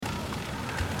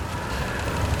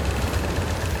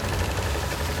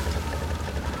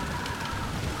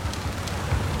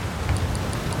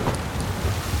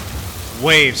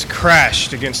Waves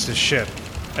crashed against the ship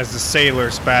as the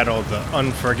sailors battled the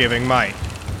unforgiving might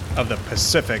of the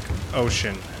Pacific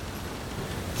Ocean.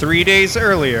 3 days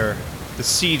earlier, the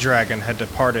Sea Dragon had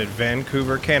departed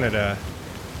Vancouver, Canada,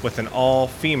 with an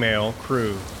all-female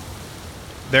crew.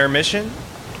 Their mission?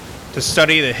 To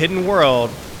study the hidden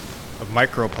world of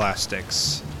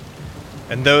microplastics.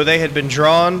 And though they had been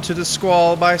drawn to the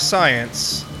squall by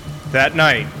science, that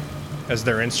night, as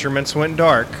their instruments went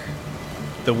dark,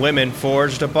 the women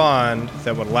forged a bond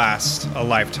that would last a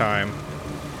lifetime.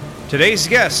 Today's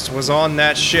guest was on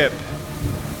that ship.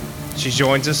 She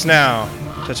joins us now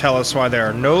to tell us why there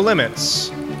are no limits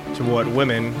to what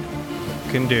women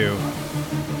can do.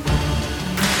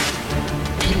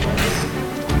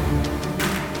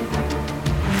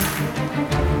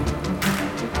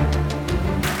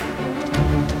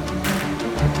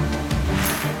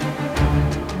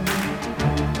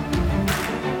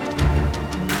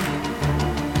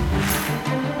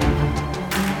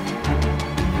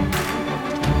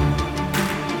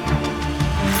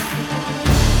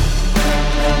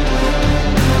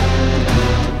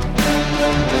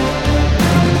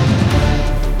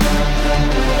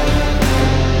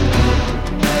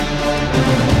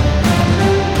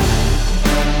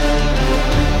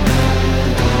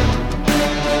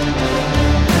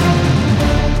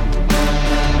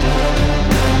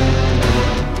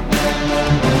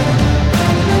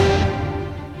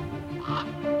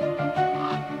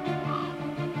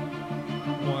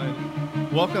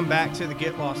 Welcome back to the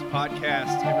Get Lost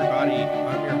podcast, everybody.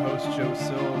 I'm your host, Joe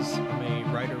Sills. I'm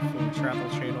a writer for Travel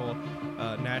Channel,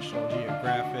 National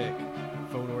Geographic,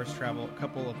 Fodor's Travel, a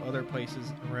couple of other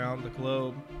places around the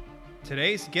globe.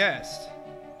 Today's guest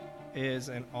is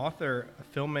an author,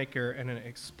 a filmmaker, and an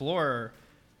explorer.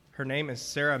 Her name is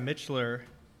Sarah Michler.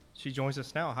 She joins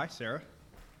us now. Hi, Sarah.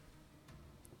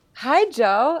 Hi,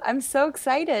 Joe. I'm so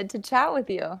excited to chat with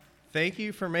you. Thank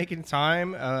you for making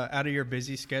time out of your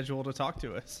busy schedule to talk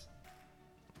to us.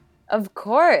 Of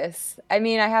course. I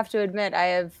mean, I have to admit, I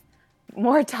have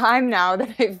more time now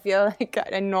than I feel like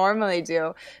I normally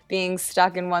do, being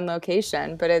stuck in one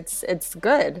location. But it's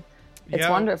good. It's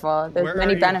wonderful. There's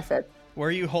many benefits. Where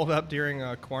are you holed up during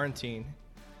quarantine?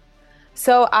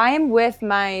 So I am with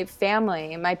my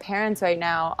family, my parents right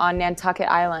now on Nantucket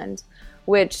Island,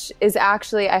 which is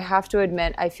actually, I have to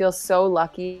admit, I feel so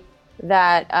lucky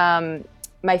that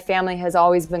my family has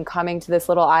always been coming to this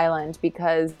little island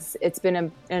because it's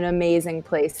been an amazing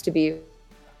place to be.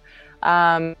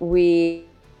 I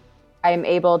am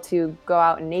able to go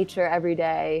out in nature every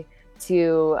day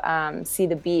to see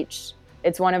the beach.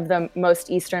 It's one of the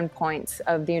most eastern points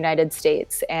of the United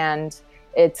States, and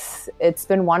it's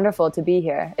been wonderful to be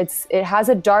here. It has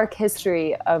a dark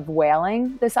history of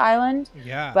whaling, this island,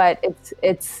 but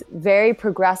it's very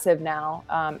progressive now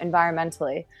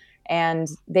environmentally. And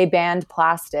they banned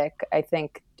plastic, I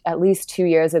think, at least 2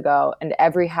 years ago, and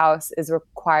every house is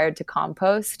required to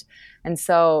compost. And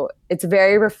so it's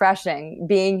very refreshing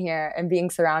being here and being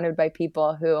surrounded by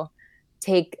people who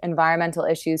take environmental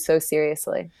issues so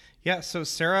seriously. Yeah, so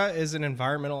Sarah is an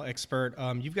environmental expert.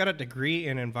 You've got a degree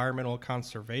in environmental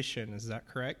conservation, is that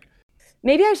correct?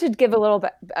 Maybe I should give a little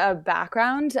bit of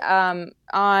background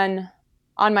on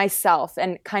myself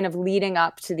and kind of leading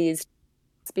up to these,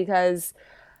 because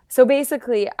so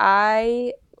basically,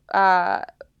 I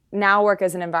now work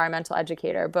as an environmental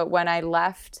educator, but when I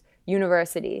left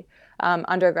university,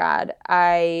 undergrad,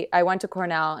 I went to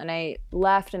Cornell, and I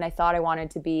left and I thought I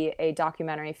wanted to be a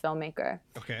documentary filmmaker.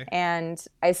 Okay. And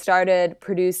I started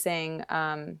producing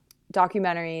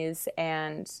documentaries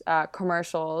and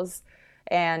commercials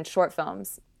and short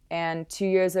films. And 2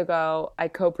 years ago, I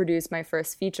co-produced my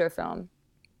first feature film.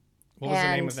 What was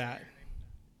the name of that?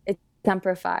 It's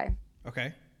Semper Fi.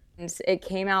 Okay. It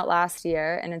came out last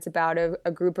year, and it's about a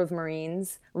group of Marine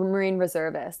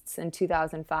reservists in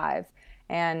 2005.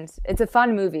 And it's a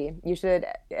fun movie. You should,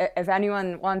 if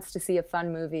anyone wants to see a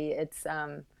fun movie, it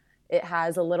has it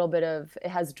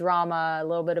has drama, a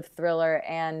little bit of thriller,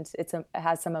 and it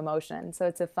has some emotion. So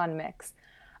it's a fun mix.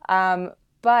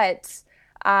 But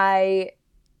I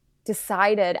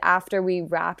decided after we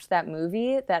wrapped that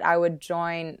movie that I would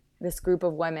join this group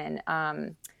of women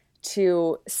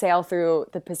to sail through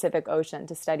the Pacific Ocean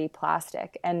to study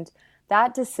plastic. And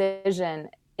that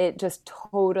decision, it just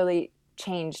totally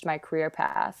changed my career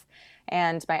path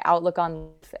and my outlook on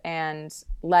life, and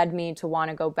led me to want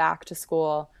to go back to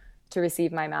school to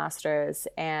receive my master's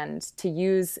and to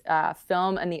use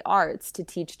film and the arts to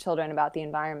teach children about the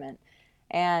environment.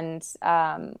 And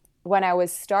when I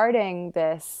was starting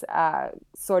this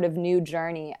sort of new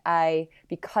journey,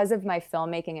 because of my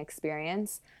filmmaking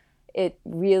experience, it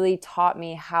really taught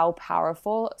me how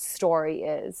powerful story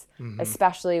is,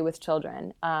 especially with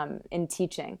children, in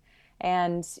teaching.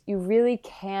 And you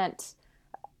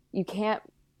can't,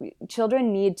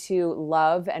 children need to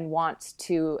love and want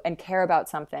to and care about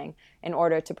something in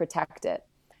order to protect it.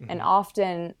 And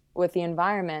often with the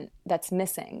environment, that's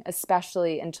missing,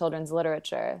 especially in children's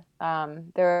literature.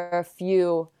 There are a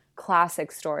few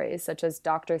classic stories, such as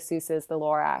Dr. Seuss's The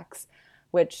Lorax,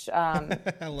 which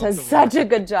does such a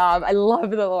good job. I love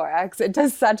The Lorax. It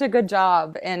does such a good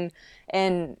job in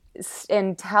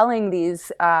telling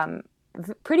these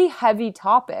pretty heavy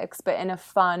topics, but in a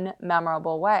fun,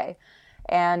 memorable way.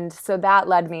 And so that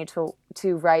led me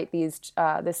to write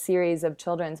this series of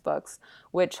children's books,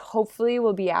 which hopefully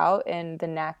will be out in the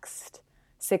next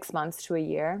 6 months to a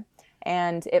year.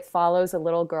 And it follows a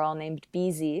little girl named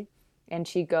Beezy, and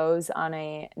she goes on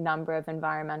a number of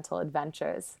environmental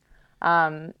adventures.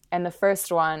 And the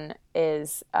first one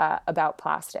is about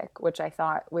plastic, which I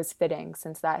thought was fitting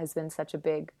since that has been such a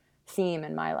big theme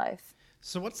in my life.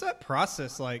 So what's that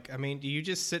process like? I mean, do you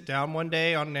just sit down one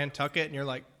day on Nantucket and you're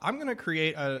like, I'm going to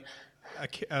create a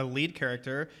lead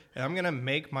character and I'm going to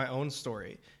make my own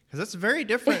story? Because that's very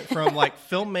different from like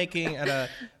filmmaking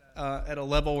at a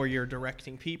level where you're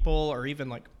directing people or even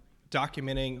like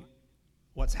documenting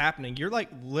what's happening. You're like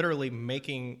literally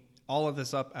making all of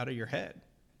this up out of your head.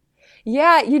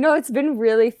 Yeah, it's been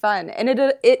really fun. And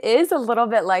it is a little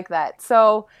bit like that.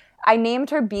 So I named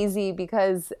her Beezy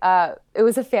because it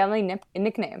was a family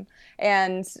nickname,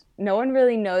 and no one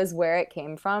really knows where it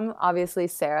came from. Obviously,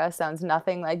 Sarah sounds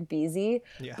nothing like Beezy,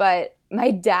 but my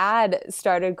dad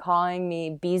started calling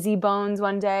me Beezy Bones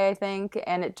one day, I think,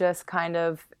 and it just kind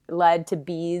of led to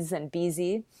Bees and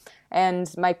Beezy.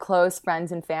 And my close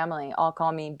friends and family all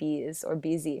call me Bees or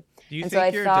Beezy. Do you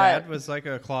think your dad was like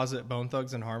a closet Bone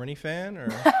Thugs and Harmony fan? Or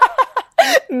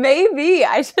maybe.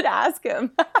 I should ask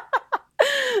him.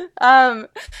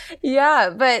 Yeah,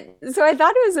 but so I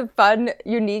thought it was a fun,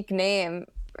 unique name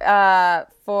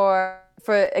for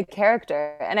a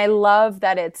character, and I love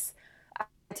that it's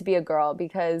to be a girl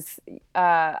because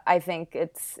I think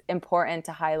it's important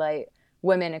to highlight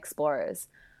women explorers,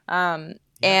 and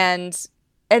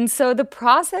so the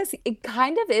process, it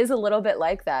kind of is a little bit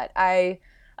like that. I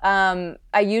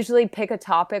usually pick a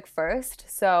topic first,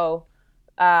 so.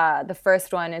 The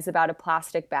first one is about a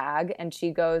plastic bag, and she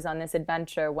goes on this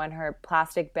adventure when her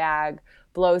plastic bag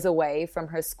blows away from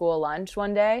her school lunch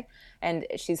one day, and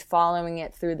she's following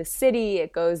it through the city.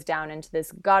 It goes down into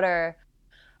this gutter,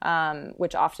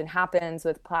 which often happens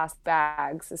with plastic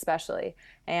bags especially,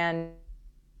 and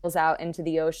goes out into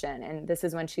the ocean. And this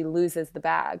is when she loses the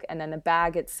bag, and then the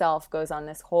bag itself goes on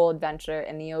this whole adventure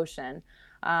in the ocean,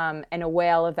 and a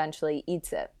whale eventually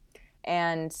eats it.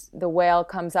 And the whale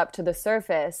comes up to the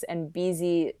surface, and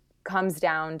Beezy comes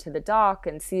down to the dock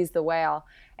and sees the whale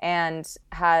and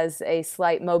has a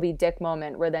slight Moby Dick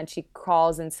moment where then she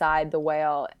crawls inside the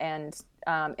whale and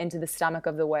into the stomach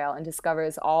of the whale and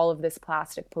discovers all of this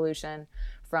plastic pollution,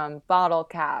 from bottle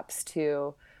caps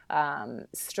to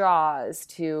straws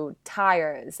to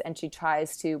tires, and she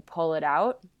tries to pull it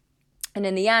out. And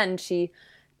in the end, she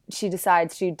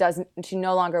decides she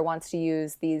no longer wants to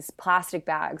use these plastic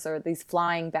bags or these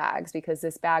flying bags because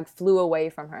this bag flew away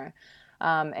from her.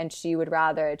 And she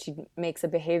makes a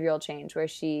behavioral change where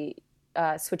she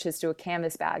switches to a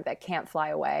canvas bag that can't fly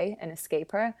away and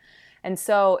escape her. And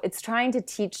so it's trying to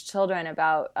teach children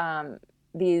about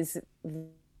these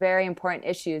very important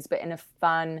issues, but in a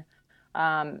fun,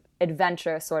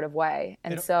 adventure sort of way.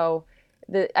 And so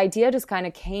the idea just kind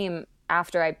of came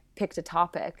after I picked a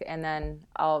topic, and then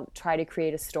I'll try to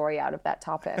create a story out of that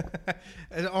topic.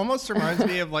 It almost reminds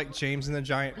me of like James and the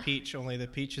Giant Peach, only the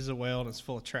peach is a whale and it's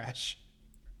full of trash.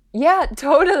 Yeah,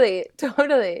 totally.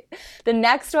 The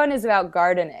next one is about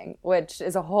gardening, which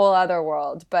is a whole other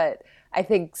world, but I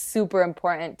think super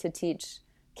important to teach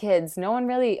kids. No one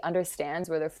really understands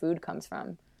where their food comes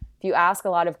from. If you ask a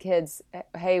lot of kids,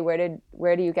 hey, where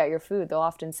do you get your food? They'll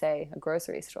often say a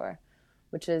grocery store,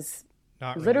 which is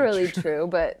not literally true,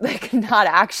 but like not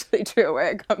actually true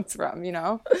where it comes from,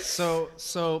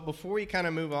 So before we kind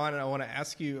of move on, and I want to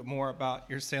ask you more about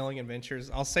your sailing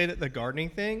adventures, I'll say that the gardening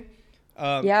thing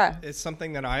is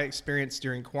something that I experienced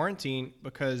during quarantine,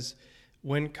 because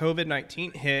when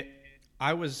COVID-19 hit,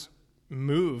 I was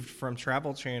moved from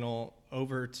Travel Channel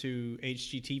over to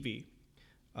HGTV.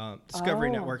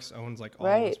 Discovery Networks owns like all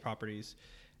those properties.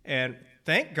 And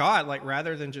thank God, like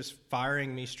rather than just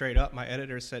firing me straight up, my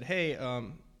editor said, hey,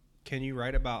 can you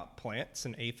write about plants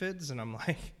and aphids? And I'm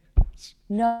like,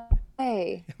 no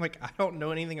way. Like, I don't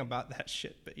know anything about that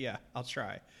shit, but yeah, I'll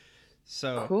try.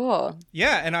 So cool.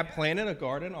 Yeah, and I planted a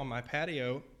garden on my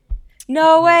patio,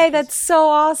 No way. Which That's is, so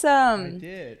I awesome.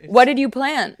 did. What did you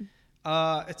plant?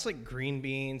 It's like green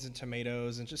beans and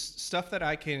tomatoes and just stuff that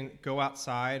I can go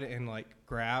outside and like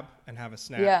grab and have a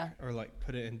snack Yeah. or like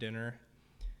put it in dinner.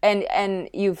 And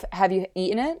have you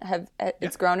eaten it? Yeah.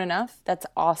 It's grown enough? That's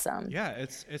awesome. Yeah,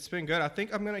 it's been good. I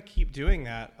think I'm gonna keep doing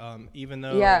that. Even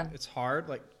though Yeah. it's hard.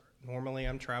 Like normally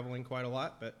I'm traveling quite a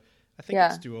lot, but I think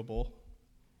Yeah. it's doable.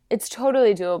 It's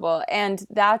totally doable. And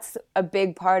that's a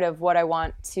big part of what I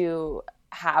want to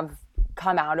have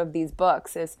come out of these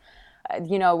books is,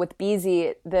 with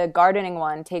Beezy, the gardening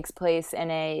one takes place in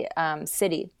a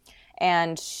city.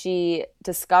 And she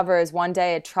discovers one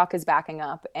day a truck is backing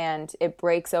up and it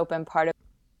breaks open part of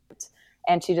it.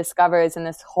 And she discovers in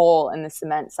this hole in the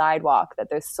cement sidewalk that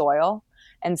there's soil.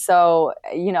 And so,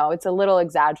 it's a little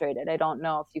exaggerated. I don't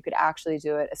know if you could actually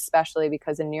do it, especially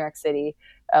because in New York City,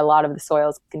 a lot of the soil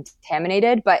is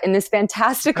contaminated. But in this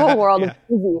fantastical world Yeah. of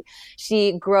Beezy,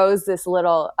 she grows this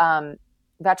little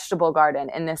vegetable garden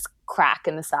in this crack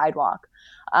in the sidewalk.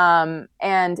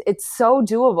 And it's so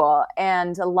doable.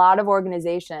 And a lot of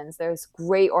organizations, there's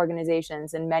great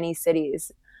organizations in many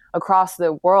cities across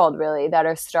the world, really, that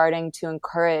are starting to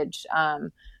encourage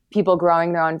people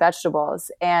growing their own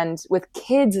vegetables. And with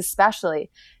kids,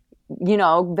 especially,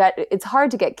 that it's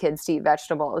hard to get kids to eat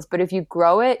vegetables, but if you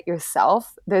grow it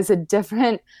yourself, there's a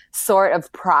different sort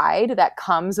of pride that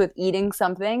comes with eating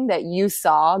something that you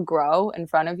saw grow in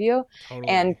front of you,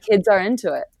 and Totally. kids are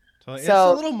into it. Totally. It's a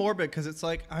So, little morbid because it's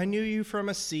like I knew you from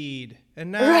a seed,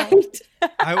 and now right.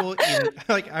 I will end,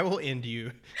 I will end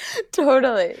you.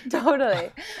 Totally.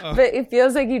 Oh, But it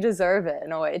feels like you deserve it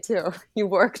in a way too. You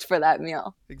worked for that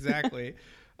meal. exactly.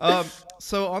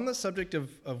 So on the subject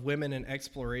of women in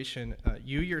exploration,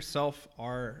 you yourself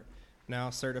are now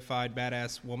certified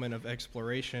badass woman of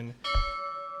exploration.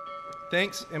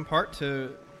 Thanks in part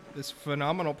to this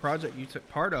phenomenal project you took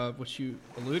part of, which you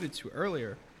alluded to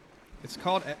earlier. It's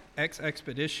called X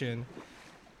Expedition.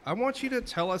 I want you to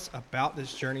tell us about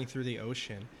this journey through the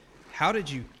ocean. How did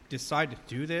you decide to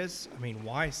do this? I mean,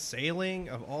 why sailing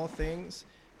of all things?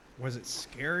 Was it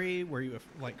scary? Were you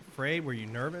like afraid? Were you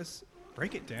nervous?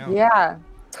 Break it down. Yeah,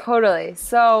 totally.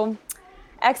 So,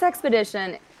 X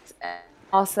Expedition is an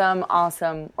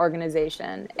awesome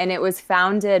organization. And it was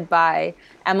founded by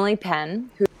Emily Penn,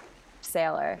 who's a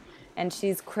sailor. And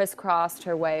she's crisscrossed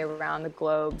her way around the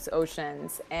globe's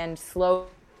oceans and slowly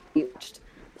watched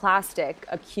plastic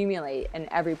accumulate in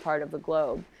every part of the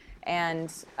globe. And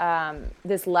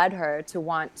this led her to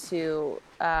want to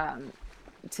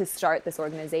start this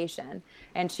organization.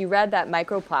 And she read that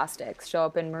microplastics show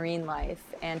up in marine life,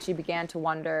 and she began to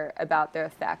wonder about their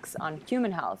effects on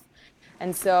human health.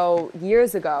 And so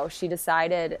years ago, she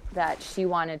decided that she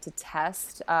wanted to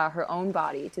test her own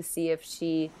body to see if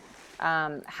she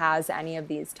has any of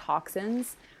these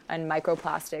toxins and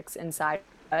microplastics inside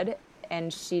her blood.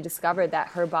 And she discovered that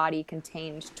her body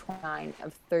contained 29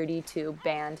 of 32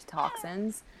 banned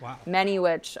toxins, Wow. many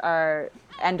which are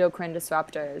endocrine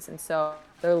disruptors. And so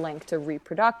they're linked to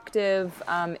reproductive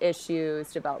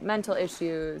issues, developmental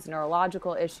issues,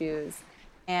 neurological issues.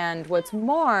 And what's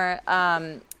more,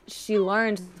 she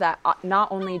learned that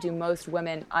not only do most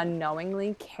women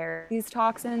unknowingly carry these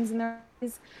toxins in their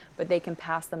bodies, but they can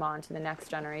pass them on to the next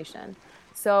generation.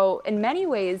 So in many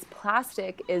ways,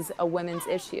 plastic is a women's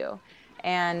issue.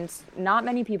 And not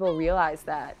many people realize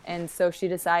that. And so she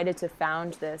decided to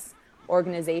found this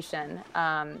organization,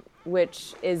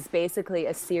 which is basically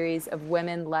a series of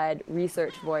women-led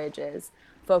research voyages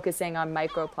focusing on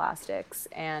microplastics.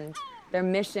 And their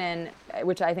mission,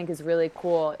 which I think is really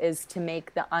cool, is to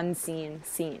make the unseen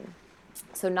seen.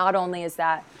 So not only does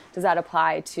that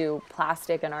apply to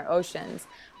plastic in our oceans,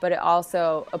 but it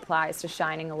also applies to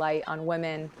shining a light on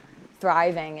women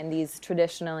thriving in these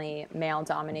traditionally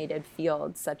male-dominated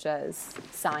fields such as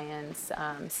science,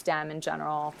 STEM in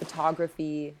general,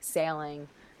 photography, sailing,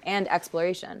 and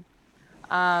exploration.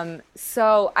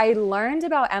 So I learned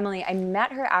about Emily. I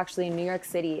met her actually in New York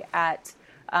City at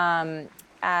an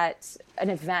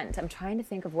event. I'm trying to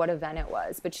think of what event it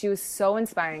was, but she was so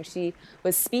inspiring. She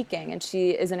was speaking, and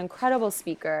she is an incredible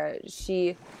speaker.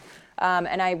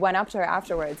 And I went up to her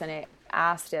afterwards, and I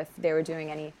asked if they were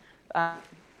doing any.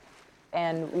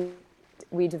 And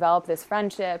we developed this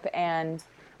friendship, and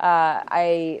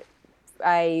I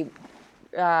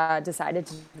decided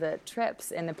to do the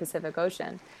trips in the Pacific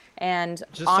Ocean. And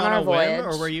Just on on our a voyage,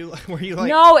 whim, or were you like?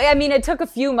 no, I mean, it took a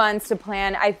few months to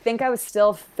plan. I think I was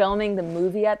still filming the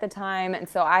movie at the time, and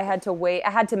so I had to wait. I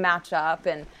had to match up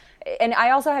and and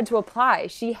I also had to apply.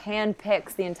 She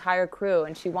handpicks the entire crew,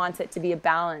 and she wants it to be a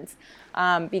balance,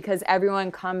 because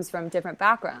everyone comes from different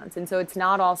backgrounds, and so it's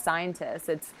not all scientists.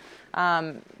 It's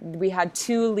we had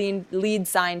two lead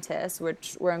scientists,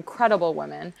 which were incredible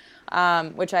women,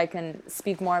 which I can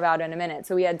speak more about in a minute.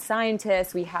 So we had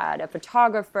scientists, we had a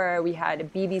photographer, we had a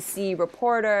BBC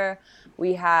reporter,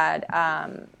 we had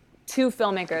two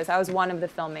filmmakers. I was one of the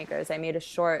filmmakers. I made a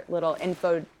short little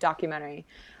info documentary.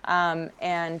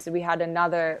 And we had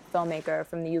another filmmaker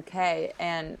from the UK,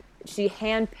 and she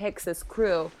handpicks this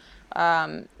crew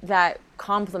that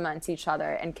complements each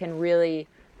other and can really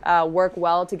work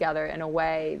well together in a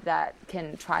way that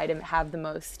can try to have the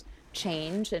most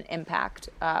change and impact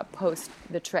post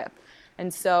the trip.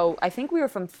 And so I think we were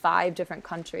from 5 different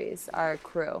countries, our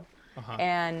crew.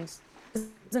 And it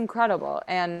was incredible.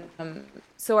 And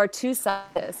so our 2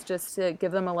 scientists, just to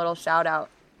give them a little shout out,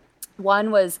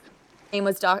 one was, her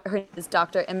name is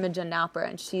Dr. Imogen Napper,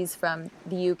 and she's from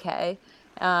the UK,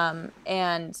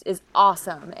 and is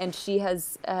awesome. And she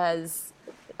has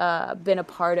been a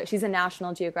part of, she's a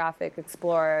National Geographic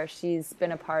explorer. She's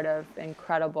been a part of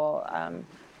incredible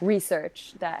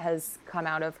research that has come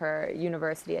out of her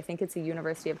university. I think it's the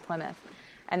University of Plymouth.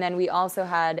 And then we also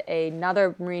had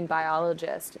another marine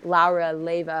biologist, Laura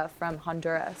Leyva from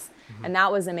Honduras. And that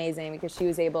was amazing because she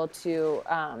was able to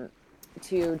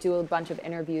do a bunch of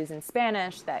interviews in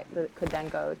Spanish that could then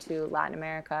go to Latin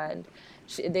America. And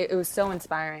it was so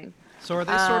inspiring. So are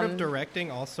they sort of directing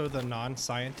also the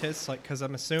non-scientists? Like, because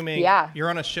I'm assuming you're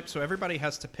on a ship, so everybody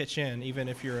has to pitch in, even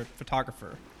if you're a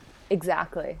photographer.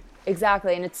 Exactly.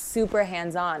 And it's super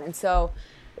hands-on. And so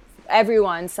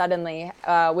everyone suddenly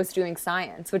was doing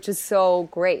science, which is so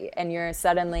great. And you're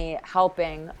suddenly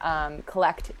helping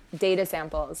collect data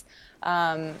samples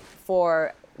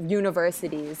for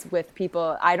universities with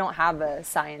people. I don't have a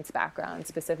science background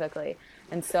specifically.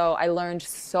 And so I learned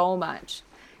so much.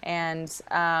 And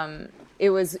it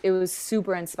was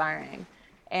super inspiring.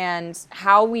 And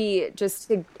how we, just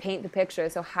to paint the picture,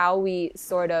 so how we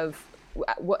sort of,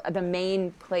 the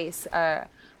main place,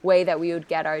 way that we would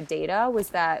get our data was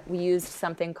that we used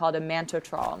something called a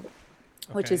mantotrawl,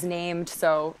 which is named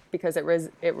so because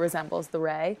it resembles the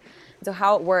ray. So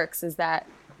how it works is that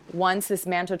once this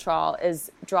mantotrawl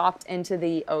is dropped into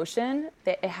the ocean,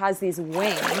 it has these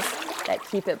wings that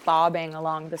keep it bobbing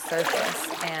along the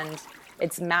surface, and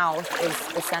its mouth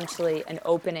is essentially an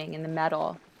opening in the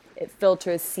metal. It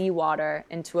filters seawater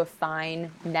into a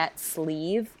fine net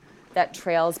sleeve that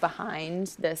trails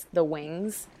behind the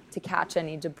wings to catch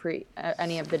any debris,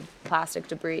 any of the plastic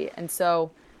debris. And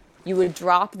so you would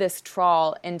drop this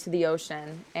trawl into the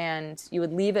ocean and you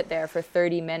would leave it there for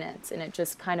 30 minutes and it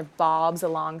just kind of bobs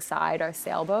alongside our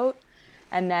sailboat.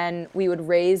 And then we would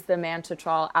raise the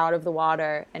mantotrawl out of the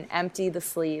water and empty the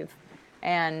sleeve.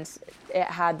 And it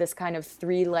had this kind of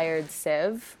 3-layered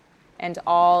sieve, and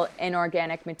all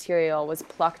inorganic material was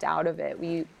plucked out of it.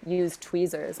 We used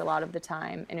tweezers a lot of the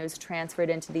time, and it was transferred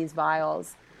into these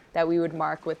vials that we would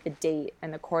mark with the date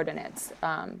and the coordinates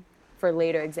for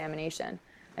later examination.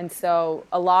 And so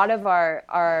a lot of our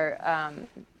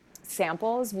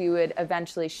samples we would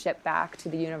eventually ship back to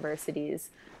the universities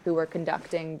who were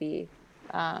conducting the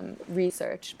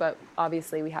research, but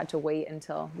obviously we had to wait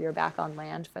until we were back on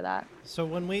land for that. So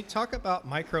when we talk about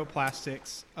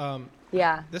microplastics,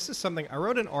 this is something I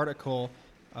wrote an article.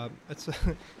 I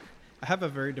have a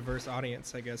very diverse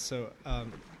audience, I guess. So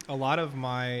a lot of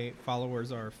my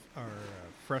followers are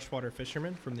freshwater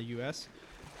fishermen from the U.S.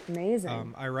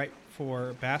 Amazing. I write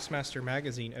for Bassmaster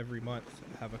Magazine every month.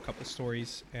 I have a couple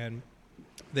stories, and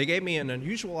they gave me an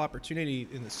unusual opportunity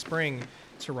in the spring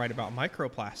to write about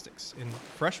microplastics in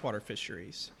freshwater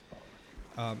fisheries.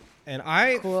 And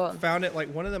I found it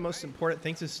like one of the most important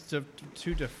things is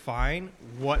to define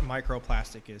what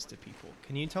microplastic is to people.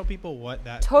 Can you tell people what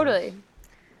that is?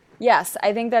 Yes,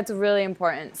 I think that's really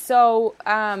important. So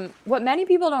what many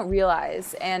people don't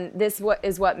realize, and this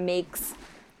is what makes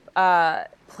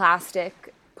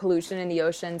plastic pollution in the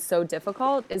ocean so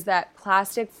difficult, is that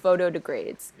plastic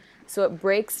photodegrades. So it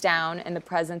breaks down in the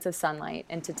presence of sunlight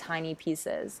into tiny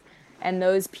pieces. And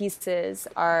those pieces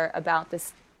are about the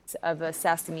size of a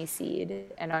sesame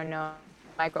seed and are known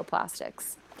as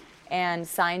microplastics. And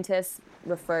scientists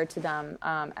refer to them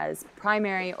as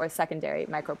primary or secondary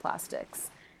microplastics,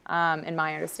 in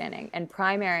my understanding. And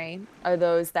primary are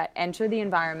those that enter the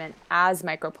environment as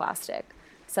microplastic,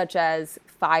 such as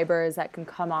fibers that can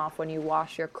come off when you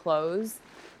wash your clothes,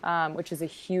 which is a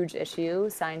huge issue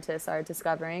scientists are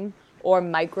discovering, or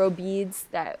microbeads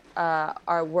that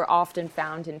were often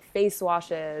found in face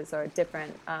washes or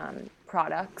different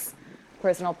products.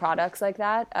 personal products like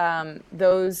that,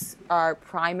 those are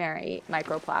primary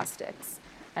microplastics.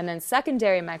 And then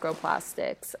secondary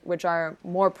microplastics, which are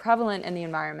more prevalent in the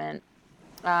environment,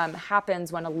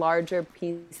 happens when a larger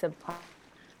piece of plastic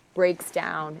breaks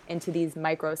down into these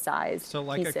micro-sized So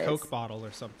like pieces. a Coke bottle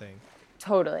or something.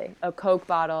 Totally. A Coke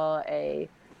bottle, a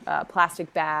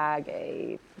plastic bag,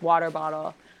 a water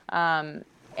bottle.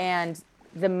 And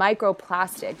the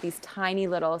microplastic, these tiny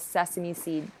little sesame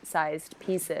seed-sized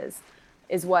pieces,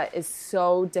 is what is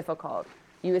so difficult.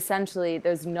 You essentially,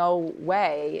 there's no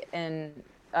way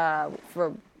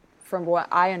from what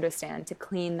I understand, to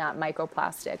clean that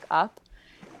microplastic up.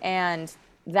 And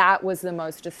that was the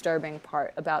most disturbing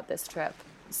part about this trip.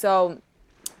 So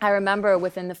I remember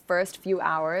within the first few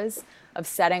hours of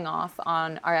setting off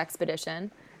on our expedition,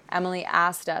 Emily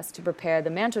asked us to prepare the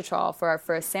mantotol for our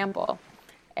first sample.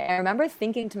 And I remember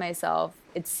thinking to myself,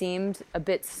 it seemed a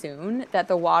bit soon, that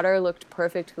the water looked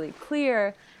perfectly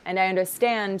clear. And I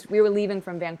understand we were leaving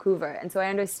from Vancouver. And so I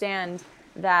understand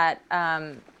that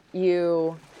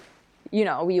you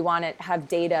want to have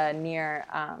data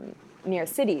near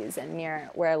cities and near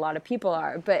where a lot of people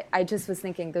are. But I just was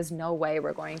thinking, there's no way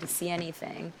we're going to see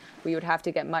anything. We would have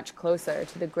to get much closer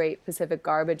to the Great Pacific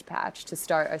Garbage Patch to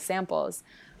start our samples.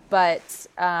 But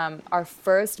our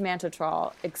first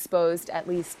mantotol exposed at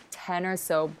least 10 or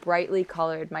so brightly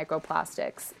colored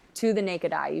microplastics to the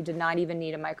naked eye. You did not even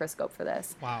need a microscope for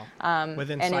this. Wow.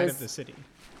 Within sight of the city.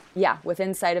 Yeah,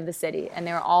 within sight of the city. And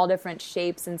they were all different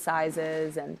shapes and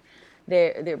sizes, and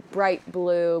they're bright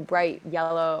blue, bright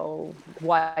yellow,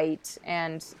 white.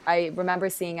 And I remember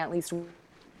seeing at least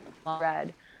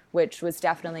red, which was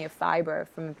definitely a fiber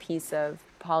from a piece of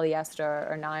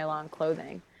polyester or nylon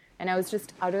clothing. And I was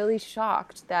just utterly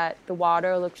shocked that the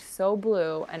water looked so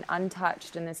blue and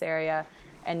untouched in this area,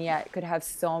 and yet could have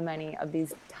so many of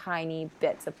these tiny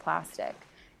bits of plastic.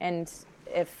 And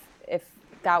if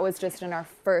that was just in our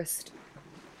first,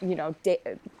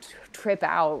 trip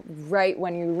out, right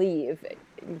when you leave,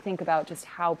 you think about just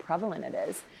how prevalent it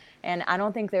is. And I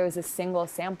don't think there was a single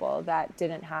sample that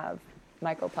didn't have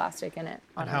microplastic in it.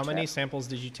 And how many samples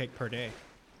did you take per day?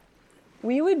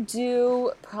 We would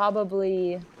do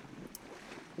probably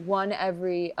one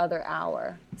every other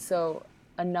hour. So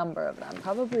a number of them,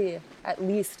 probably at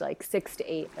least like 6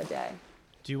 to 8 a day.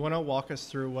 Do you want to walk us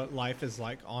through what life is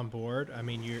like on board? I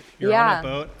mean, you're on a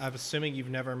boat. I'm assuming you've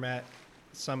never met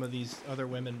some of these other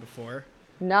women before.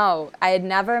 No, I had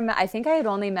never met. I think I had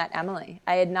only met Emily.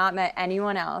 I had not met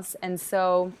anyone else. And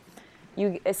so it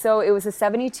was a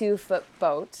 72-foot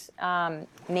boat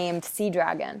named Sea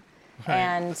Dragon. Right.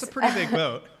 And that's a pretty big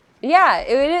boat. Yeah,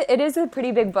 it is a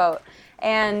pretty big boat.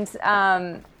 And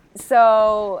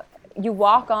so you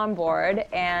walk on board,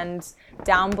 and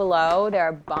down below there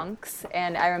are bunks.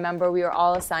 And I remember we were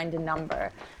all assigned a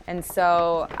number. And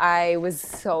so I was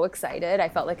so excited. I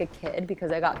felt like a kid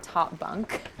because I got top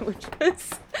bunk, which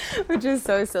is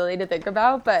so silly to think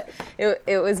about, but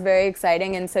it was very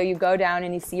exciting. And so you go down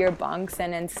and you see your bunks,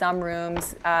 and in some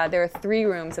rooms there are 3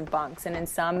 rooms of bunks, and in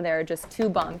some there are just 2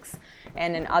 bunks,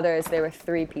 and in others there were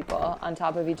 3 people on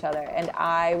top of each other. And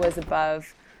I was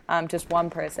above just one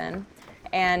person,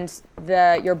 and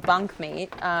your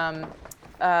bunkmate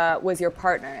was your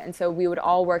partner. And so we would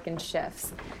all work in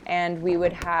shifts, and we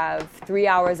would have 3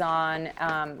 hours on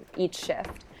each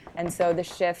shift. And so the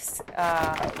shifts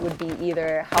would be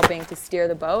either helping to steer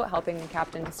the boat, helping the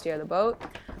captain to steer the boat.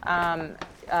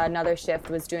 Another shift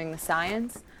was doing the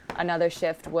science. Another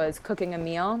shift was cooking a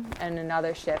meal, and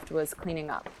another shift was cleaning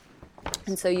up.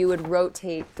 And so you would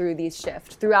rotate through these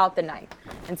shifts throughout the night.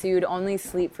 And so you would only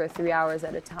sleep for 3 hours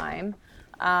at a time.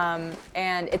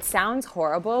 And it sounds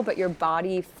horrible, but your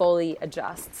body fully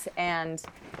adjusts. And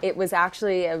it was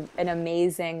actually an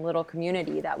amazing little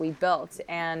community that we built.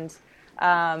 And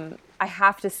I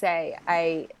have to say,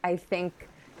 I think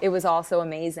it was also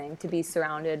amazing to be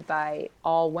surrounded by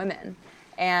all women.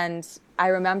 And I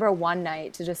remember one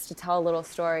night, to tell a little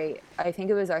story, I think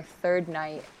it was our 3rd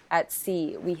night at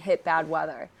sea, we hit bad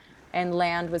weather. And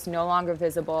land was no longer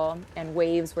visible, and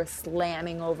waves were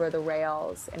slamming over the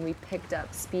rails, and we picked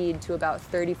up speed to about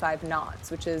 35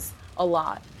 knots, which is a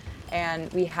lot.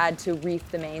 And we had to reef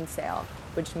the mainsail,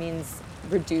 which means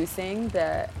reducing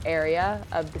the area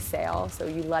of the sail, so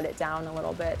you let it down a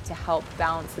little bit to help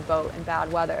balance the boat in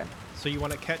bad weather. So you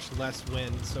want to catch less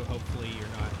wind, so hopefully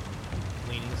you're not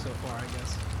leaning so far, I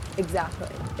guess.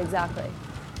 Exactly.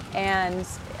 And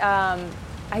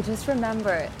I just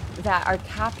remember that our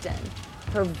captain,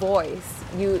 her voice,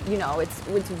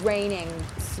 it's raining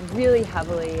really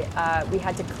heavily. We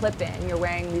had to clip in. You're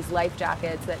wearing these life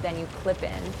jackets that then you clip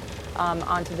in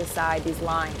onto the side, these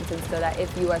lines, and so that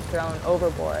if you are thrown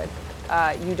overboard,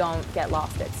 you don't get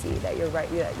lost at sea, that you're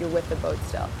with the boat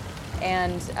still.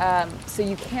 And so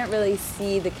you can't really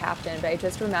see the captain, but I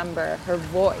just remember her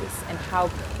voice and how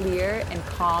clear and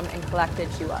calm and collected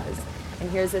she was. And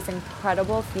here's this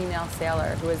incredible female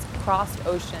sailor who has crossed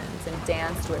oceans and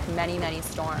danced with many, many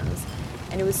storms.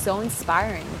 And it was so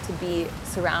inspiring to be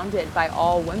surrounded by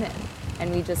all women.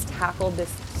 And we just tackled this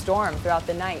storm throughout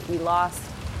the night. We lost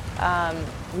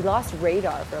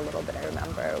radar for a little bit, I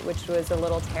remember, which was a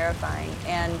little terrifying.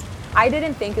 And I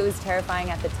didn't think it was terrifying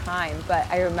at the time, but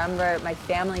I remember my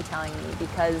family telling me,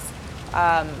 because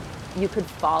you could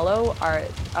follow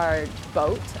our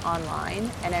boat online.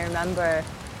 And I remember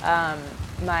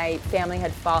my family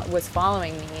was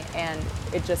following me, and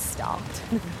it just stopped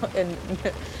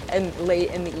and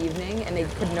late in the evening, and they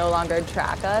could no longer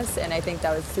track us. And I think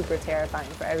that was super terrifying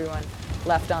for everyone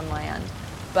left on land.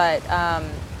 But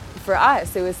for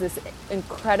us, it was this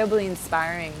incredibly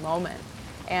inspiring moment.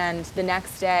 And the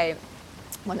next day,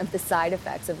 one of the side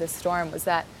effects of this storm was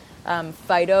that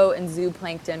phyto and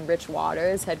zooplankton rich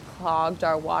waters had clogged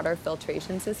our water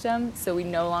filtration system, so we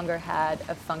no longer had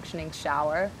a functioning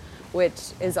shower,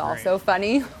 which is also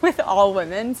funny with all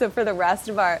women. So for the rest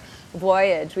of our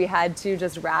voyage, we had to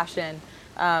just ration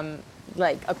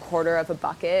like a quarter of a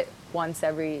bucket once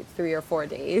every 3 or 4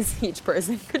 days. Each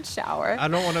person could shower. I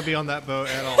don't want to be on that boat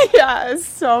at all. Yeah, it's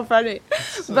so funny.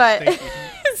 But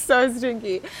it's so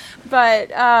stinky.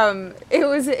 But it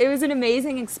was an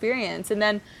amazing experience. And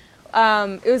then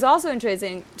it was also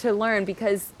interesting to learn,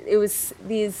 because it was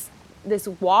this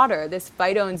water, this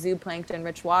phyto and zooplankton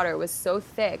rich water, was so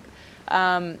thick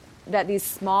that these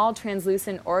small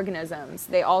translucent organisms,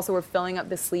 they also were filling up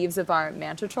the sleeves of our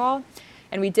manta trawl.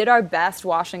 And we did our best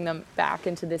washing them back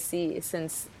into the sea,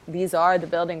 since these are the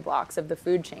building blocks of the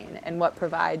food chain and what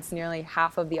provides nearly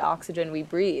half of the oxygen we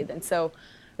breathe. And so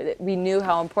we knew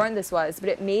how important this was, but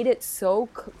it made it so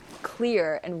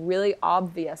clear and really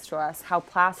obvious to us how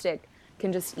plastic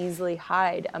can just easily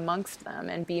hide amongst them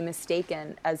and be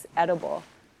mistaken as edible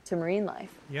to marine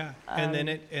life. Yeah, and then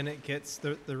it gets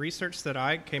the research that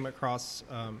I came across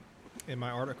in my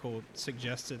article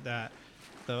suggested that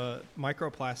the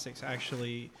microplastics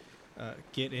actually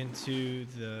get into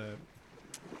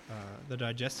the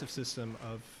digestive system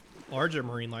of larger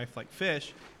marine life like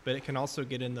fish, but it can also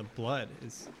get in the blood.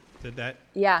 Did that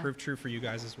prove true for you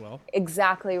guys as well?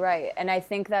 Exactly right. And I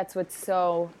think that's what's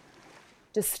so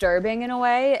disturbing in a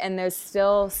way, and there's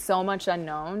still so much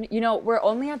unknown. You know, we're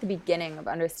only at the beginning of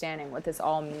understanding what this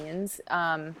all means,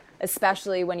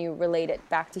 especially when you relate it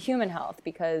back to human health,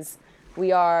 because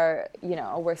we are,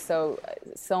 we're so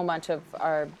much of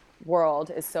our world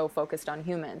is so focused on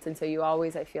humans. And so you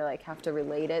always, I feel like, have to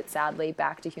relate it, sadly,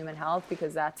 back to human health,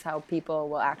 because that's how people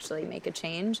will actually make a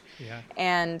change. Yeah.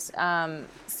 And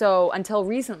so until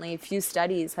recently, few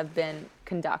studies have been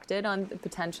conducted on the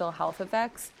potential health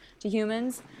effects to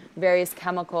humans. Various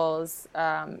chemicals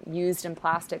used in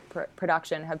plastic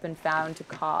production have been found to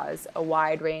cause a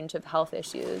wide range of health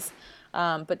issues.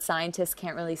 But scientists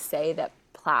can't really say that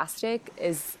plastic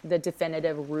is the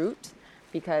definitive root,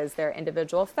 because there are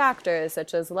individual factors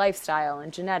such as lifestyle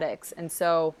and genetics. And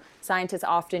so scientists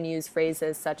often use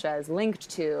phrases such as linked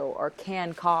to or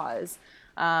can cause,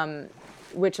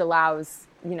 which allows,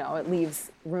 it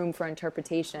leaves room for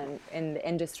interpretation in the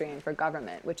industry and for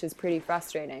government, which is pretty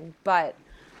frustrating. But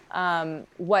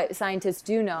what scientists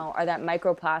do know are that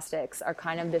microplastics are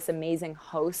kind of this amazing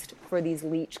host for these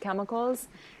leach chemicals.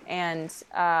 And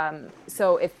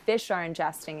so if fish are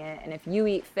ingesting it, and if you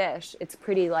eat fish, it's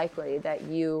pretty likely that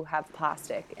you have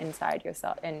plastic inside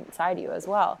you as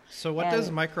well. So what does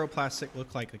microplastic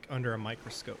look like under a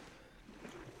microscope?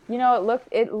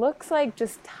 It looks like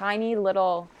just tiny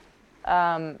little,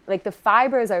 like the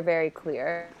fibers are very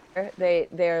clear.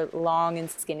 They're long and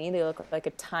skinny. They look like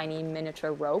a tiny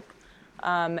miniature rope.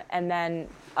 And then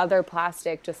other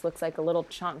plastic just looks like a little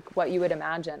chunk, what you would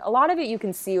imagine. A lot of it you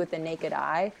can see with the naked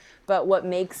eye, but what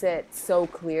makes it so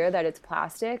clear that it's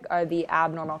plastic are the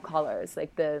abnormal colors,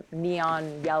 like the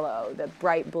neon yellow, the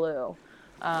bright blue.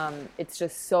 It's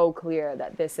just so clear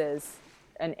that this is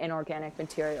an inorganic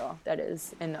material that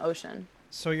is in the ocean.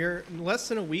 So you're less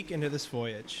than a week into this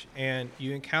voyage, and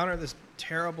you encounter this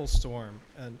terrible storm.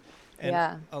 And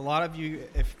a lot of you,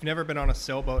 if you've never been on a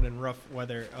sailboat in rough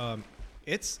weather,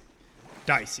 it's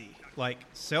dicey. Like,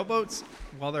 sailboats,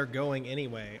 while they're going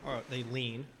anyway, they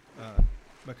lean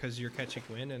because you're catching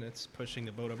wind and it's pushing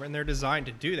the boat over. And they're designed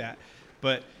to do that.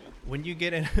 But when you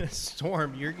get in a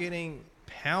storm, you're getting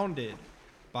pounded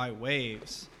by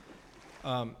waves.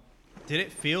 Did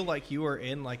it feel like you were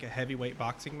in like a heavyweight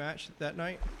boxing match that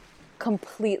night?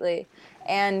 completely.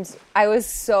 And I was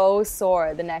so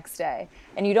sore the next day.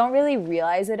 And you don't really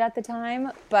realize it at the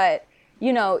time, but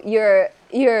you know,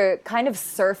 you're kind of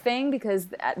surfing because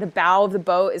the bow of the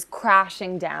boat is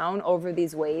crashing down over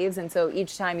these waves, and so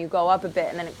each time you go up a bit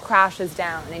and then it crashes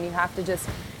down, and you have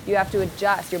to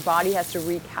adjust. Your body has to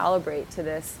recalibrate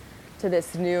to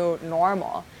this new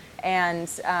normal. And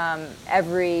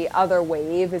every other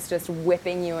wave is just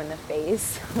whipping you in the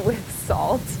face with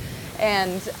salt.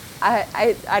 And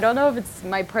I don't know if it's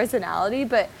my personality,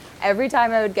 but every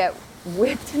time I would get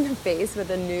whipped in the face with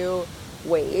a new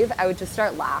wave, I would just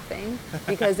start laughing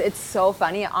because it's so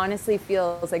funny. It honestly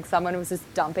feels like someone was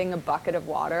just dumping a bucket of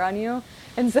water on you.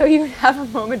 And so you would have a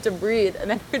moment to breathe,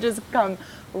 and then it would just come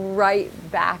right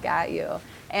back at you.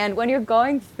 And when you're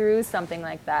going through something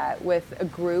like that with a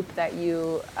group that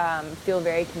you feel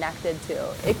very connected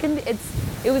to,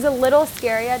 it was a little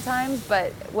scary at times,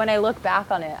 but when I look back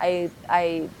on it,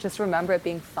 I just remember it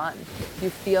being fun.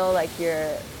 You feel like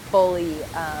you're fully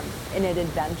in an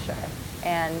adventure,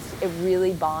 and it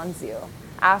really bonds you.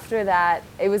 After that,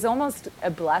 it was almost a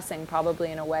blessing,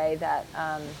 probably in a way, that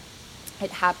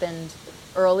it happened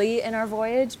early in our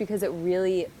voyage, because it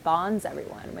really bonds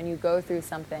everyone. When you go through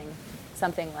something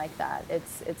like that,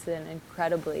 it's an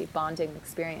incredibly bonding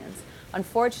experience.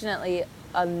 Unfortunately,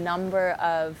 a number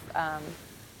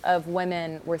of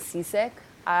women were seasick.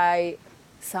 I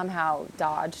somehow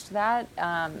dodged that,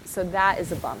 so that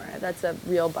is a bummer. That's a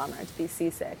real bummer, to be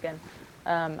seasick. And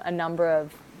a number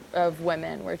of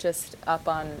women were just up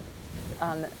on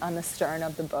the stern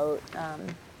of the boat,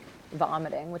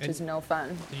 vomiting, which is no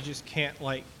fun. You just can't,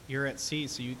 like, you're at sea,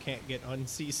 so you can't get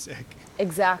unseasick.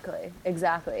 Exactly.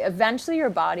 Eventually your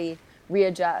body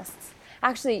readjusts.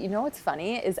 Actually, you know what's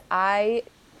funny is I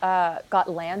got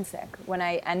land sick when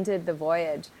I ended the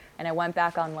voyage and I went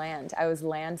back on land. I was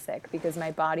land sick because my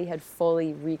body had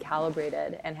fully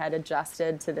recalibrated and had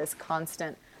adjusted to this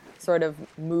constant sort of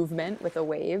movement with the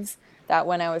waves, that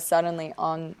when I was suddenly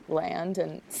on land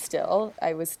and still,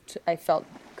 I felt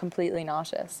completely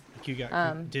nauseous. You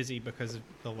got dizzy because of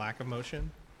the lack of motion?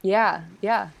 Yeah,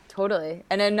 totally.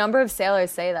 And a number of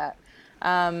sailors say that.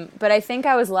 But I think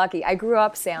I was lucky. I grew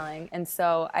up sailing, and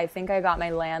so I think I got my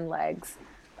land legs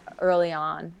early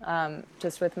on,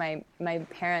 just with my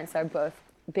parents are both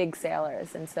big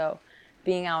sailors, and so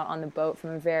being out on the boat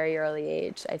from a very early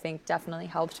age, I think definitely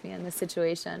helped me in this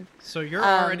situation. So you're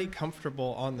already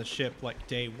comfortable on the ship like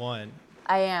day one.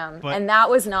 I am, and that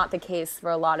was not the case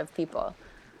for a lot of people.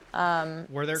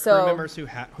 Were there crew members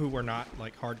who were not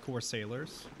like hardcore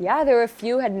sailors? Yeah, there were a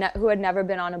few who had never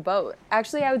been on a boat.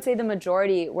 Actually, I would say the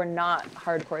majority were not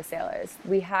hardcore sailors.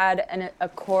 We had a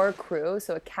core crew,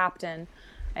 so a captain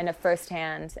and a first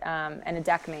hand and a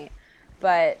deckmate.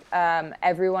 But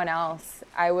everyone else,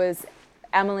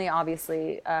 Emily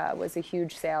obviously was a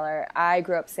huge sailor. I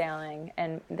grew up sailing,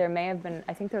 and there may have been,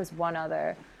 I think there was one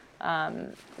other,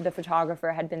 the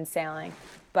photographer had been sailing.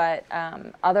 But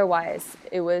otherwise,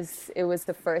 it was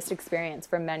the first experience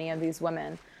for many of these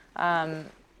women,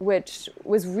 which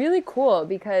was really cool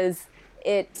because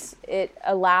it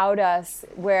allowed us,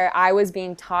 where I was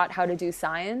being taught how to do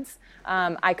science,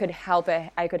 I could help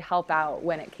out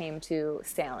when it came to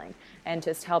sailing and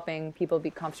just helping people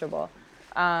be comfortable.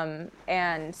 And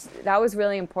that was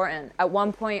really important. At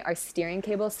one point, our steering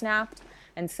cable snapped,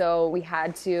 and so we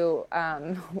had to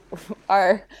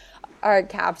our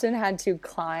captain had to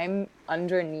climb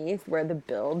underneath where the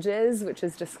bilge is, which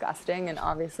is disgusting and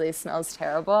obviously smells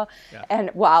terrible. Yeah. And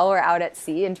while we're out at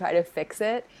sea, and try to fix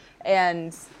it.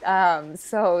 And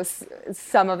so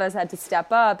some of us had to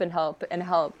step up and help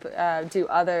do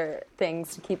other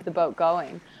things to keep the boat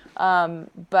going.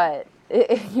 But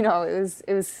it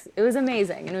was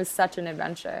amazing, and it was such an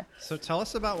adventure. So tell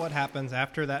us about what happens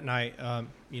after that night.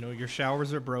 Your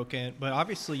showers are broken, but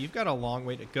obviously you've got a long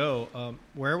way to go.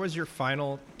 Where was your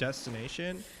final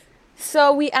destination?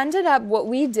 So we ended up, what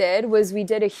we did was we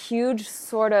did a huge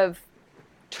sort of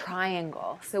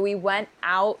triangle. So we went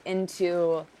out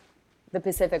into the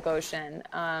Pacific Ocean,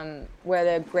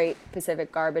 where the Great Pacific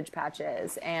Garbage Patch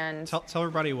is. And tell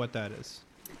everybody what that is.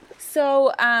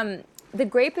 So the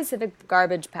Great Pacific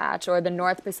Garbage Patch, or the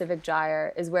North Pacific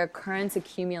Gyre, is where currents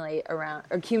accumulate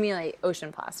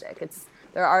ocean plastic.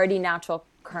 There are already natural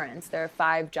currents. There are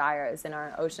 5 gyres in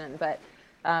our ocean, but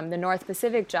the North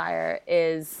Pacific Gyre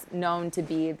is known to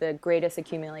be the greatest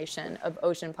accumulation of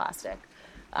ocean plastic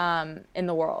in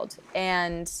the world.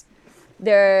 And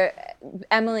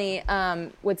Emily,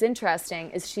 what's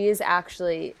interesting is she is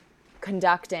actually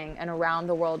conducting an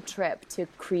around-the-world trip to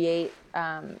create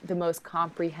the most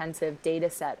comprehensive data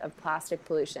set of plastic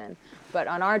pollution. But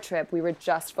on our trip, we were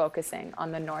just focusing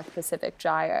on the North Pacific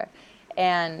Gyre.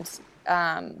 And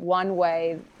one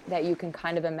way that you can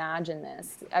kind of imagine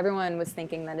this, everyone was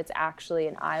thinking that it's actually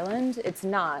an island. It's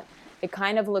not. It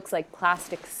kind of looks like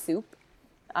plastic soup,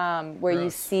 where you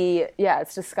see,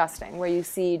 it's disgusting, where you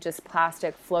see just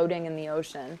plastic floating in the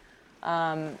ocean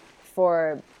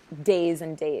for days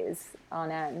and days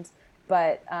on end.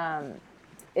 But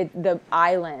the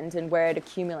island and where it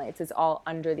accumulates is all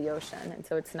under the ocean, and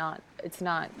so it's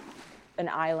not an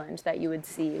island that you would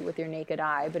see with your naked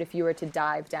eye. But if you were to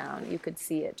dive down, you could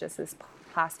see it. Just this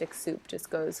plastic soup just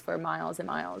goes for miles and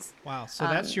miles. Wow! So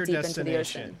that's your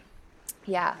destination.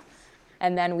 Yeah,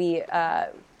 and then we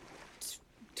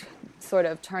sort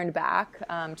of turned back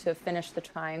to finish the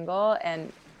triangle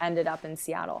and ended up in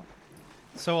Seattle.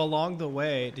 So along the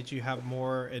way, did you have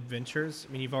more adventures?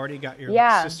 I mean, you've already got your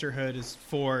sisterhood is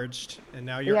forged, and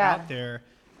now you're out there.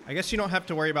 I guess you don't have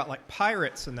to worry about like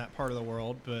pirates in that part of the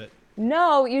world, but...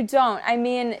 No, you don't. I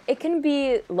mean, it can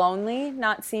be lonely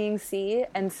not seeing sea,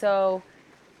 and so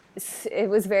it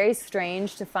was very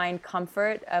strange to find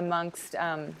comfort amongst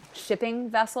shipping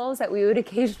vessels that we would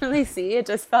occasionally see. It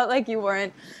just felt like you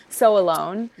weren't so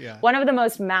alone. Yeah. One of the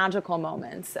most magical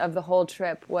moments of the whole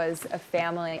trip was a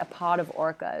pod of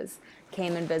orcas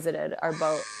came and visited our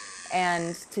boat.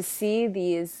 And to see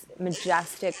these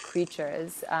majestic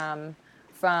creatures,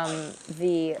 from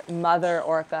the mother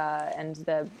orca and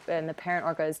the parent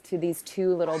orcas to these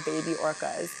two little baby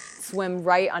orcas, swim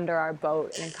right under our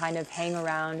boat and kind of hang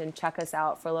around and check us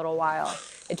out for a little while.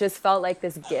 It just felt like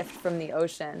this gift from the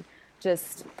ocean,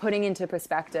 just putting into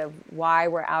perspective why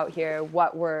we're out here,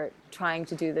 what we're trying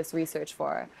to do this research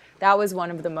for. That was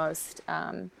one of the most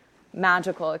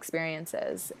magical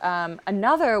experiences.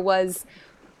 Another was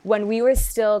when we were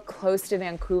still close to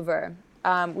Vancouver.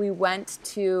 We went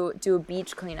to do a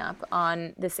beach cleanup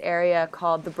on this area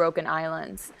called the Broken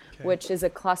Islands, which is a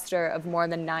cluster of more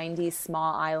than 90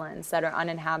 small islands that are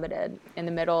uninhabited in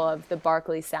the middle of the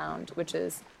Barkley Sound, which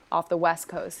is off the west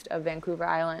coast of Vancouver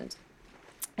Island.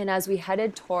 And as we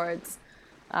headed towards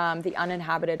the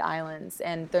uninhabited islands,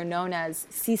 and they're known as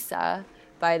Sisa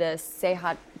by the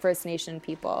Sehat First Nation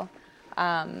people,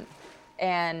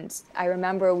 and I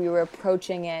remember we were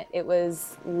approaching it. It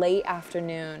was late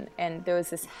afternoon, and there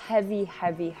was this heavy,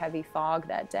 heavy, heavy fog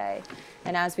that day.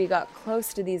 And as we got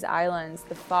close to these islands,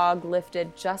 the fog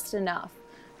lifted just enough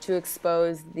to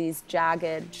expose these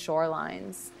jagged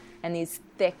shorelines and these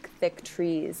thick, thick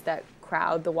trees that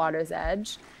crowd the water's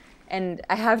edge. And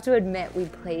I have to admit, we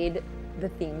played the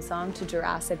theme song to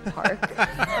Jurassic Park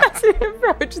as we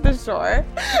approached the shore,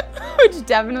 which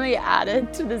definitely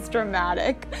added to this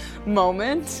dramatic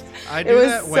moment. I do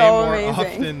that way more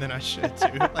often than I should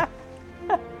too.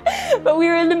 But we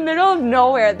were in the middle of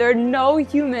nowhere. There are no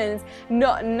humans,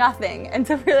 nothing. And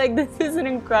so we were like, this is an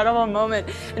incredible moment.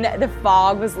 And the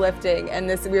fog was lifting, and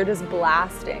we were just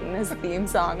blasting this theme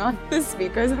song on the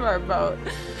speakers of our boat.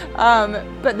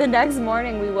 But the next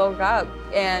morning we woke up,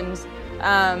 and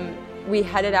we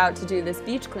headed out to do this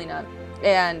beach cleanup.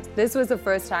 And this was the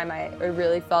first time I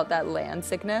really felt that land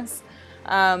sickness.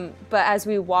 But as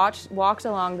we walked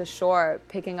along the shore,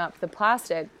 picking up the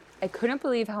plastic, I couldn't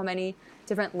believe how many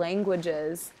different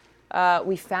languages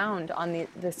we found on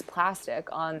this plastic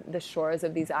on the shores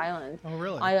of these islands. Oh,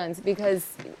 really? Islands,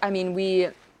 because, I mean, we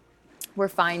were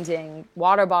finding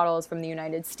water bottles from the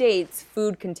United States,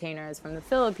 food containers from the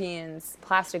Philippines,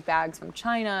 plastic bags from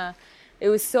China. It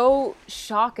was so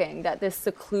shocking that this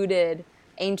secluded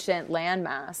ancient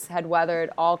landmass had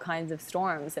weathered all kinds of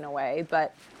storms in a way,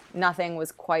 but nothing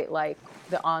was quite like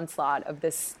the onslaught of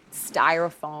this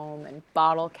styrofoam and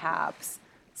bottle caps,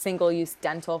 single-use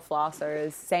dental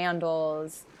flossers,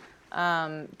 sandals,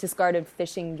 discarded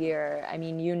fishing gear. I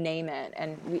mean, you name it.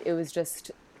 And it was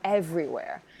just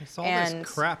everywhere. It's all this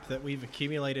crap that we've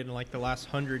accumulated in like the last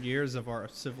 100 years of our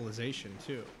civilization,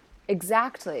 too.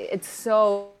 Exactly. It's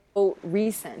so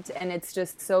recent, and it's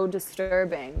just so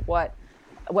disturbing what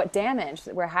damage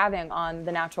that we're having on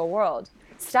the natural world.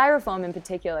 Styrofoam in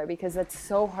particular, because it's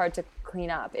so hard to clean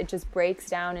up. It just breaks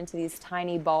down into these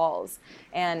tiny balls,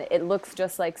 and it looks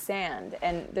just like sand.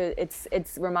 And it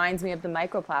reminds me of the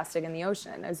microplastic in the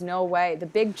ocean. There's no way. The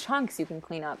big chunks you can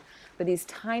clean up, but these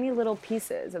tiny little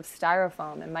pieces of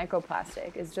styrofoam and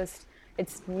microplastic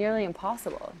it's nearly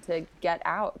impossible to get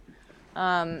out.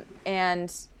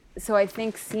 And so I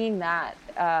think seeing that,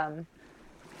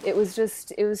 it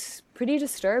was pretty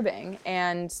disturbing,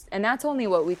 and that's only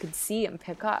what we could see and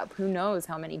pick up. Who knows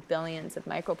how many billions of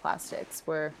microplastics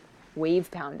were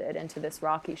wave pounded into this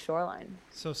rocky shoreline.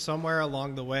 So somewhere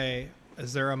along the way,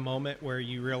 is there a moment where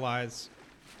you realize,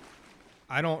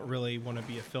 I don't really want to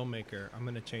be a filmmaker. I'm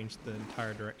going to change the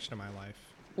entire direction of my life?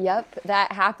 Yep,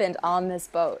 that happened on this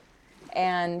boat.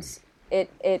 And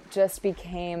it just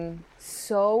became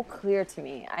so clear to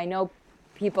me. I know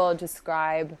people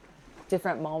describe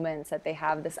different moments that they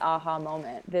have this aha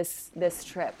moment. This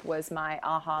trip was my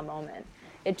aha moment.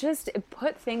 It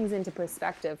put things into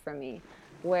perspective for me,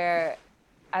 where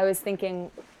I was thinking,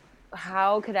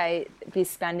 how could I be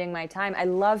spending my time? I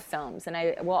love films, and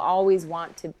I will always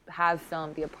want to have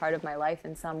film be a part of my life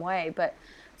in some way, but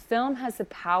film has the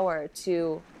power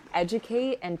to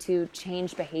educate and to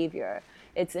change behavior.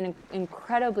 It's an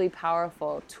incredibly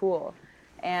powerful tool.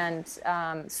 And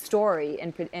story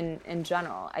in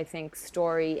general. I think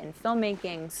story in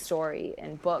filmmaking, story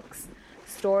in books,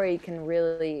 story can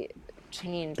really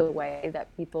change the way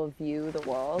that people view the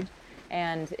world.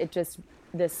 And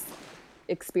this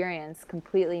experience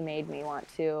completely made me want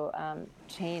to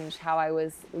change how I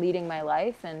was leading my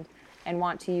life and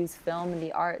want to use film and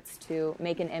the arts to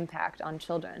make an impact on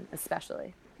children,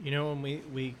 especially. You know, when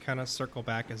we kind of circle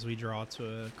back as we draw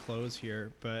to a close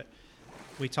here, but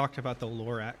we talked about the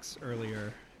Lorax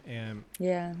earlier, and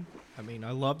yeah, I mean,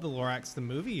 I love the Lorax. The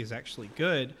movie is actually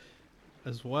good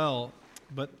as well,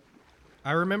 but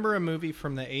I remember a movie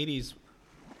from the 80s.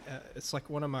 It's like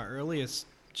one of my earliest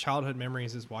childhood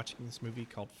memories is watching this movie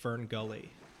called Fern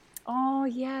Gully. Oh,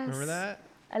 yes. Remember that?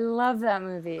 I love that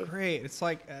movie. Great. It's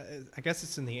like, I guess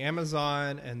it's in the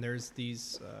Amazon, and there's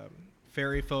these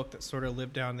fairy folk that sort of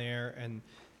live down there, and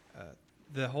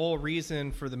the whole reason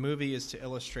for the movie is to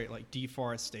illustrate like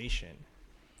deforestation.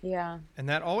 Yeah. And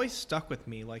that always stuck with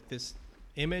me, like this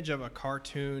image of a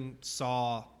cartoon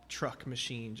saw truck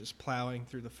machine just plowing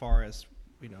through the forest,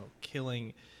 you know,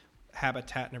 killing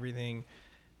habitat and everything.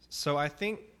 So I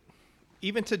think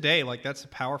even today, like that's a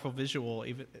powerful visual.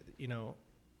 Even, you know,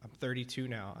 I'm 32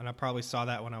 now, and I probably saw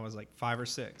that when I was like 5 or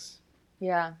 6.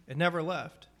 Yeah. It never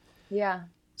left. Yeah.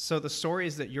 So the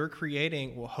stories that you're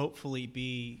creating will hopefully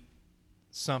be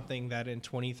something that in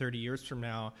 20, 30 years from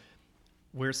now,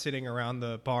 we're sitting around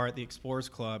the bar at the Explorers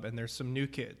Club and there's some new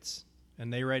kids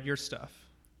and they read your stuff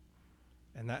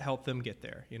and that helped them get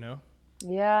there, you know?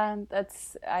 Yeah,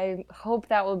 I hope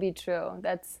that will be true.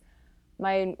 That's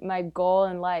my goal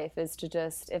in life, is to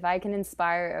just, if I can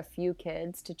inspire a few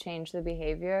kids to change the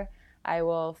behavior, I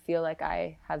will feel like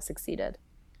I have succeeded.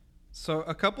 So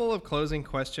a couple of closing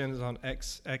questions on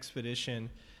Expedition.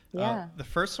 Yeah. The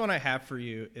first one I have for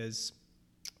you is,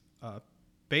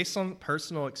 based on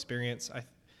personal experience,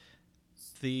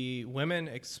 the women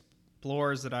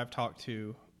explorers that I've talked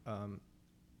to,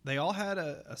 they all had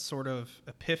a sort of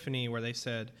epiphany where they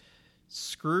said,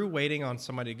 screw waiting on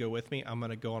somebody to go with me, I'm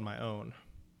going to go on my own.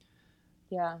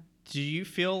 Yeah. Do you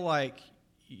feel like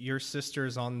your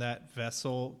sisters on that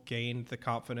vessel gained the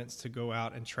confidence to go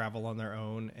out and travel on their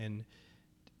own and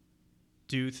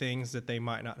do things that they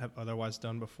might not have otherwise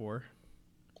done before?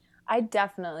 I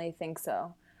definitely think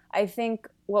so. I think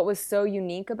what was so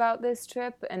unique about this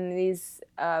trip and these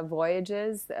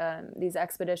voyages, these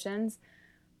expeditions,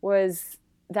 was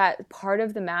that part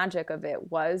of the magic of it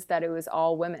was that it was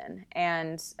all women.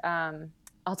 And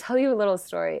I'll tell you a little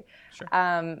story. Sure.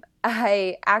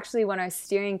 I actually, when our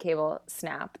steering cable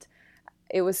snapped,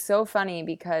 it was so funny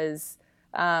because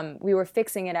we were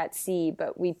fixing it at sea,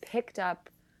 but we picked up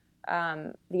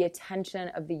the attention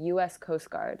of the U.S. Coast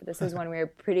Guard. This is when we were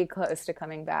pretty close to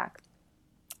coming back.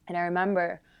 And I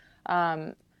remember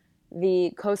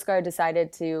the Coast Guard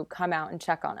decided to come out and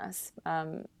check on us.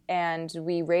 And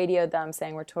we radioed them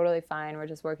saying, we're totally fine. We're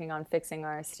just working on fixing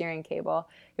our steering cable.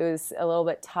 It was a little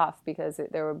bit tough because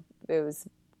it was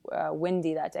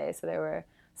windy that day, so there were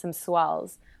some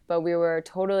swells. But we were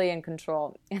totally in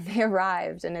control. And they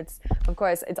arrived, and it's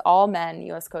all men,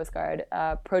 U.S. Coast Guard,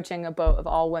 approaching a boat of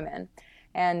all women.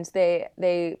 And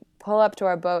they pull up to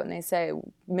our boat, and they say,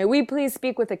 may we please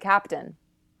speak with the captain?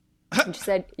 And she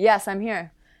said, yes, I'm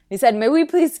here. He said, may we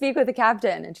please speak with the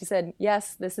captain? And she said,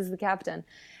 yes, this is the captain.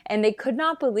 And they could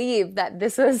not believe that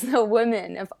this was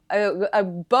a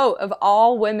boat of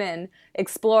all women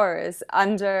explorers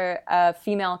under a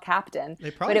female captain.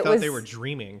 They probably thought they were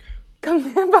dreaming.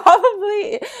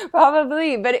 Probably,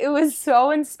 but it was so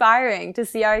inspiring to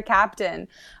see our captain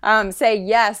say,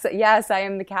 yes, I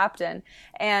am the captain.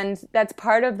 And that's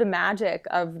part of the magic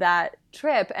of that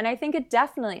trip. And I think it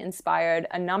definitely inspired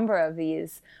a number of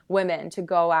these women to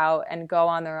go out and go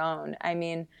on their own. I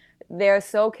mean, they're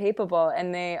so capable,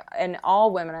 and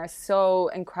all women are so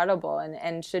incredible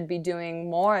and should be doing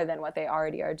more than what they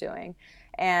already are doing.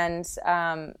 And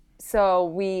so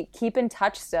we keep in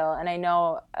touch still, and I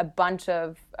know a bunch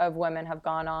of women have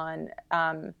gone on.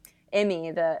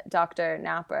 Imi, the Dr.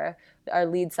 Napper, our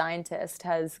lead scientist,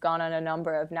 has gone on a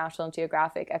number of National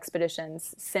Geographic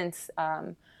expeditions since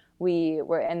we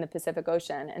were in the Pacific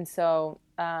Ocean. And so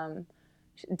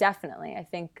definitely, I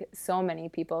think so many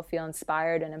people feel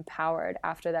inspired and empowered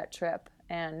after that trip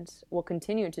and will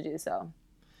continue to do so.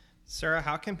 Sarah,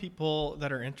 how can people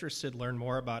that are interested learn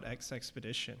more about X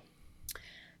Expedition?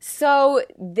 So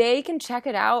they can check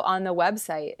it out on the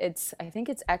website. I think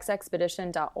it's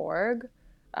xexpedition.org.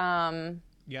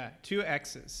 Yeah, 2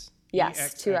 X's.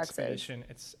 Yes, 2 X's. Expedition.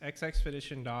 It's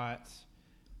xexpedition.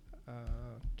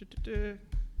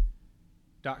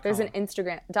 There's an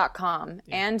Instagram.com,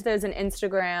 yeah. And there's an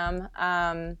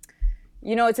Instagram.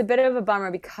 It's a bit of a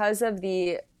bummer because of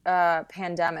the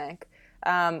pandemic.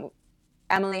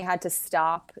 Emily had to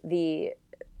stop the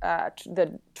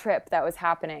trip that was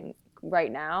happening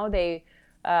right now.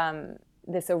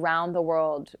 This around the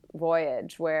world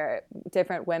voyage where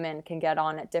different women can get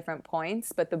on at different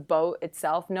points, but the boat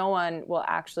itself, no one will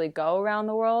actually go around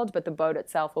the world, but the boat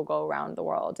itself will go around the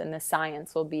world, and the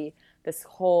science will be this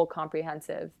whole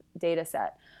comprehensive data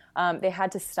set. They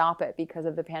had to stop it because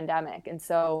of the pandemic, and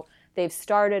so they've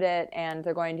started it, and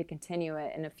they're going to continue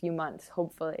it in a few months,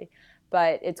 hopefully.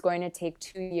 But it's going to take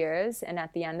 2 years, and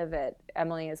at the end of it,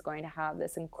 Emily is going to have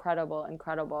this incredible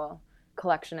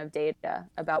collection of data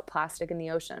about plastic in the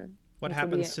ocean. What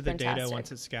happens to the data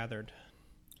once it's gathered?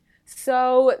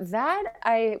 So that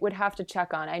I would have to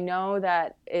check on. I know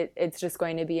that it's just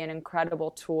going to be an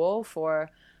incredible tool for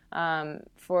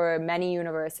many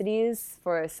universities,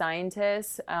 for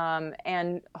scientists,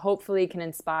 and hopefully can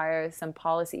inspire some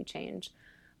policy change.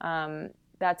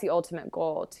 That's the ultimate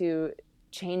goal, to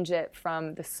change it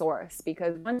from the source,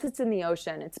 because once it's in the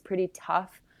ocean, it's pretty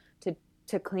tough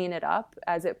to clean it up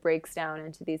as it breaks down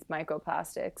into these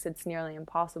microplastics. It's nearly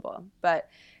impossible. But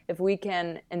if we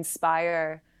can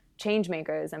inspire change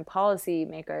makers and policy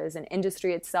makers and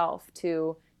industry itself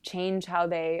to change how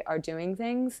they are doing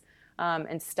things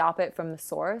and stop it from the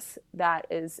source, that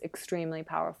is extremely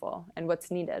powerful and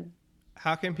what's needed.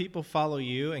 How can people follow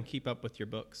you and keep up with your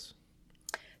books?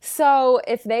 So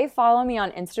if they follow me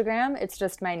on Instagram, it's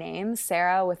just my name,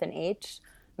 Sarah with an H,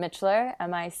 Michler,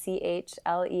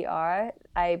 Michler.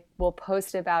 I will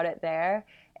post about it there,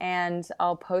 and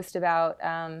I'll post about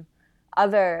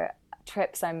other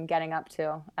trips I'm getting up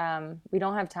to. We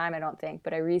don't have time, I don't think,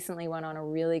 but I recently went on a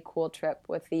really cool trip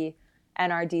with the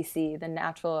NRDC, the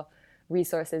Natural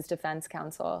Resources Defense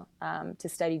Council, to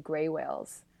study gray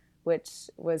whales,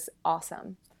 which was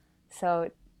awesome.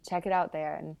 So check it out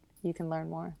there, and you can learn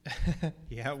more.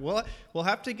 Yeah, we'll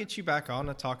have to get you back on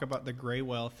to talk about the gray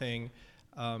whale thing.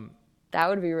 That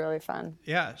would be really fun.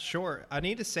 Yeah, sure. I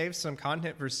need to save some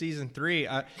content for season 3.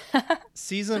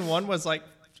 Season 1 was like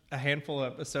a handful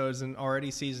of episodes, and already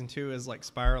season 2 is like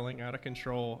spiraling out of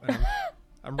control. And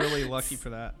I'm really lucky for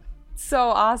that. So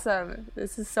awesome.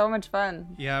 This is so much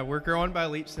fun. Yeah, we're growing by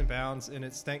leaps and bounds, and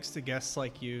it's thanks to guests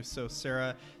like you. So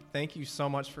Sarah, thank you so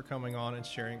much for coming on and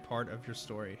sharing part of your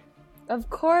story. Of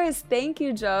course. Thank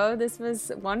you, Joe. This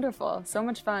was wonderful. So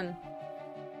much fun.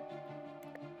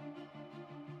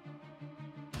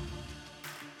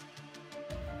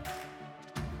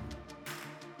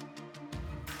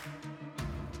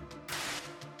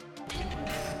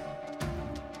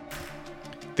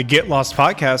 The Get Lost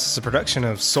Podcast is a production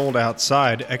of Sold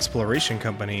Outside Exploration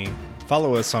Company.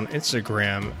 Follow us on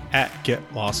Instagram at Get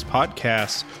Lost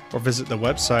Podcast or visit the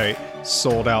website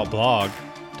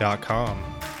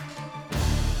soldoutblog.com.